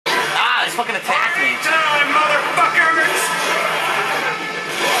guys fucking attacked me. Time, motherfuckers!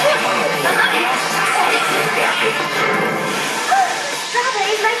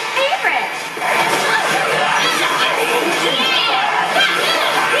 Strawberry's my favorite!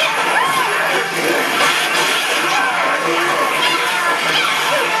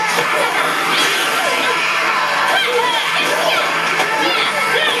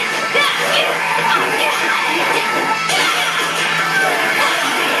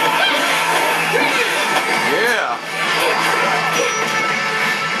 Yeah.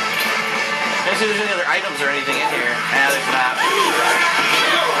 Can't see if there's any other items or anything in here. Ah, there's not.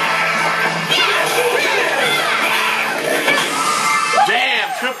 Damn,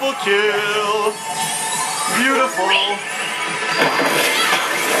 triple kill. Beautiful.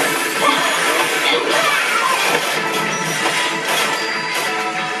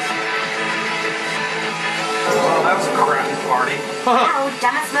 Well, that was a crappy party. Wow,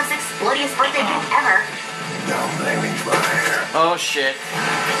 dumbest, most explodious birthday cake ever. Don't blame me, fire. Oh shit.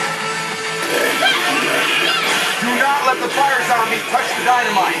 Do not let the fire zombie touch the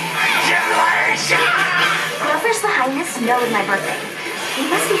dynamite. Whoever's behind this knows my birthday. We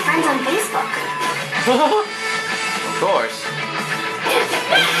must be friends on Facebook. Of course.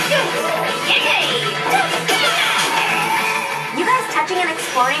 You guys touching and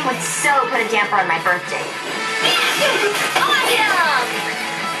exploding would so put a damper on my birthday. Awesome!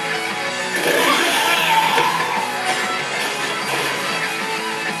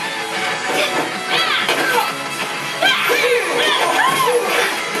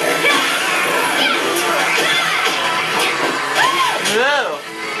 Whoa.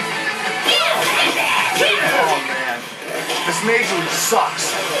 Oh man, this majorly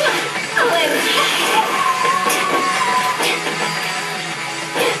sucks.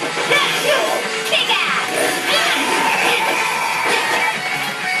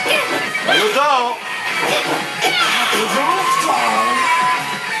 You go.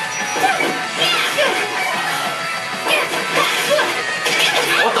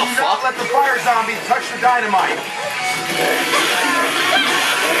 What the Do fuck? not let the fire zombie touch the dynamite.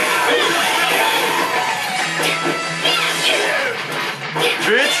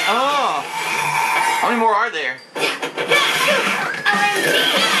 Bitch! Oh! How many more are there?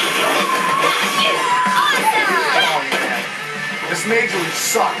 Oh man, this majorly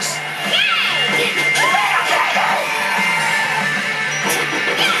sucks.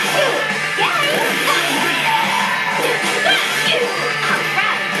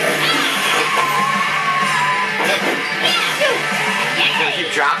 Gotta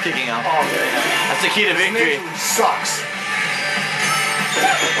keep drop kicking him. Oh man, That's the key to this victory. majorly sucks.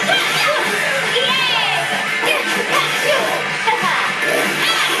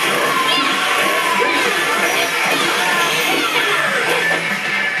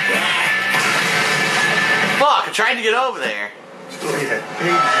 Fuck! I tried to get over there.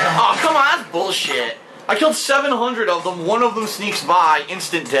 Oh, come on, that's bullshit. I killed 700 of them, one of them sneaks by,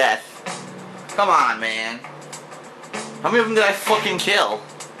 instant death. Come on, man. How many of them did I fucking kill?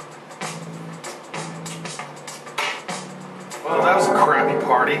 Well, that was a crappy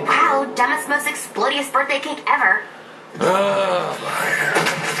party. Wow, dumbest, most explodious birthday cake ever.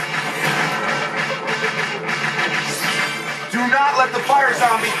 Do not let the fire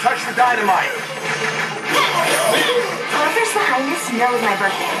zombie touch the dynamite. Whoever's behind this knows my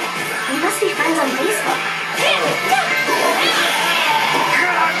birthday. We must be friends on Facebook.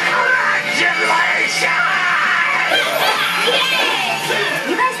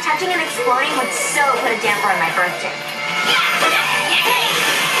 You guys touching and exploding would so put a damper on my birthday.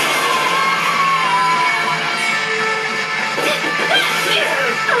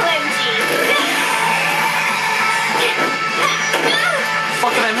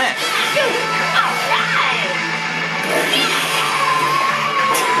 Fuck did I miss?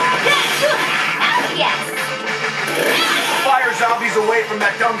 Fire zombies away from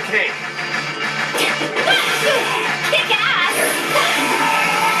that dumb cake.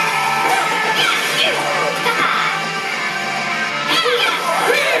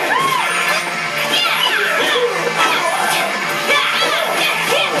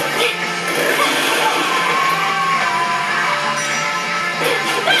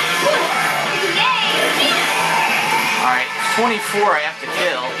 Alright, 24 I have to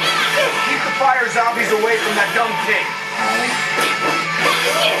kill. Keep the fire zombies away from that dumb cake.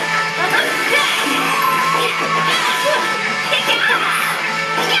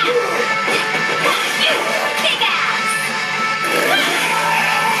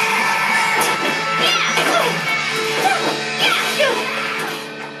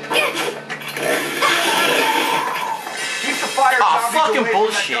 Keep the fire zombies fucking away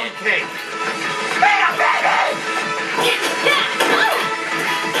bullshit. from shit. Cake. Bam, baby!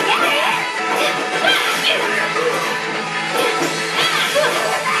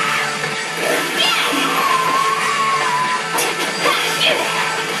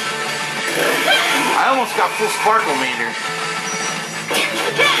 I almost got full sparkle meter.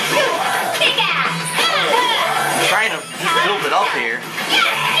 I'm trying to just build it up here.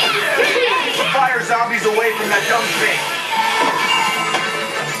 Keep the fire zombies away from that dumb thing.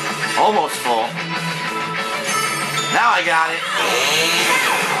 Almost full. Now I got it.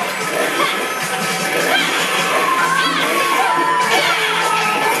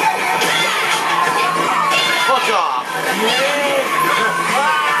 Fuck off.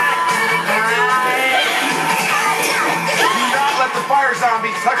 Do not let the fire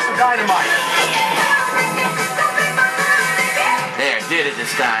zombies touch the dynamite. There, did it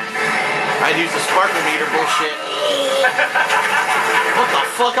this time. I'd use the sparkle meter bullshit. What the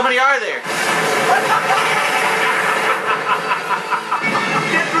fuck? How many are there?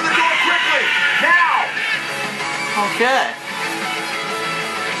 Get through the door quickly! Now! Okay.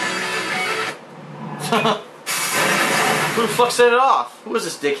 Who the fuck set it off? Who is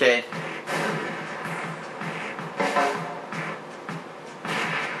this dickhead?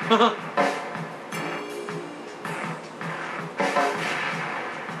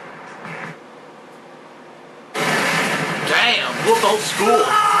 Damn, whooped the whole school.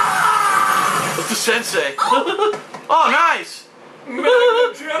 What's the sensei? Oh, nice.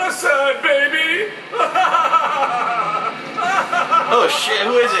 Genocide, baby! Oh shit,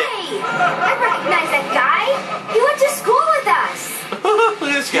 who is it? Hey, I recognize that guy. He went to school with us. Look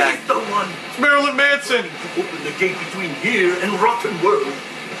at this guy. He's the one It's Marilyn Manson. who opened the gate between here and Rotten World.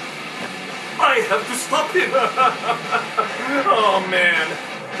 I have to stop him. Oh man,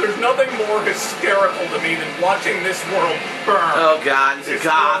 there's nothing more hysterical to me than watching this world burn. Oh god, he's a This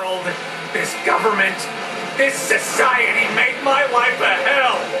goth. world, this government, this society make my life a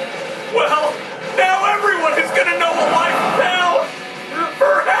hell. Well, now everyone is gonna know a life of hell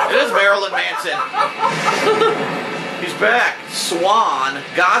forever. It is Marilyn Manson. He's back. Swan.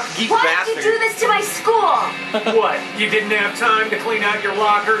 Goth geek Why did bastard. you do this to my school? What? You didn't have time to clean out your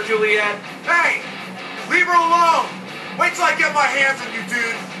locker, Juliet? Hey! Leave her alone! Wait till I get my hands on you,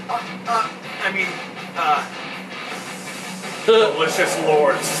 dude! Delicious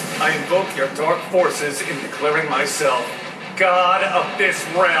lords, I invoke your dark forces in declaring myself God of this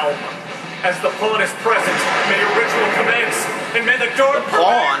realm. As the pawn is present, may your ritual commence, and may the dark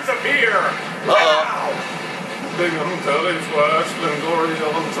pawn? remains appear. Uh-oh.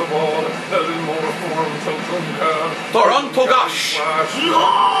 Torontogash.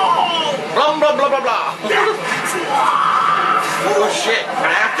 Blah blah blah blah blah. Oh shit,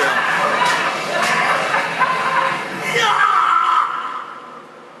 went after him.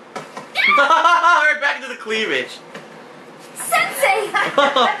 Right back into the cleavage. Sensei!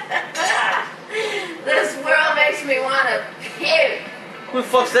 This world makes me want to puke. Who the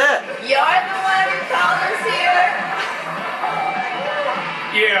fuck's that? You're the one who called us here?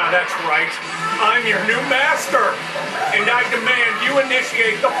 Yeah, that's right. I'm your new master. And I demand you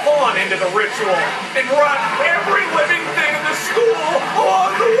initiate the pawn into the ritual and rot every living thing in the school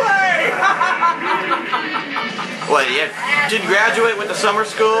along the way. What, you didn't graduate with the summer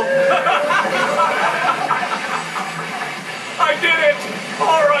school? I did it!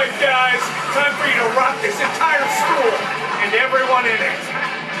 All right, guys. Time for you to rock this entire school and everyone in it.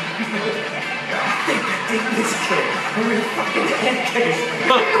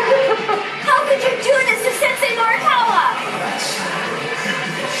 How could you do this to Sensei Morikawa?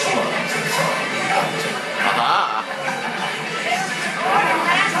 Ah.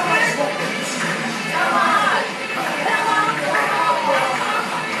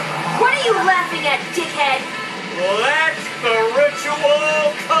 What are you laughing at, dickhead? Let the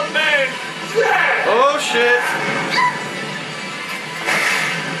ritual commence! Oh shit.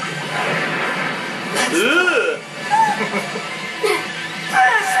 Ugh.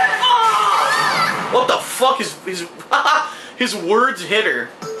 What the fuck is his words hit her?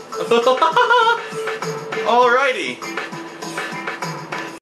 Alrighty.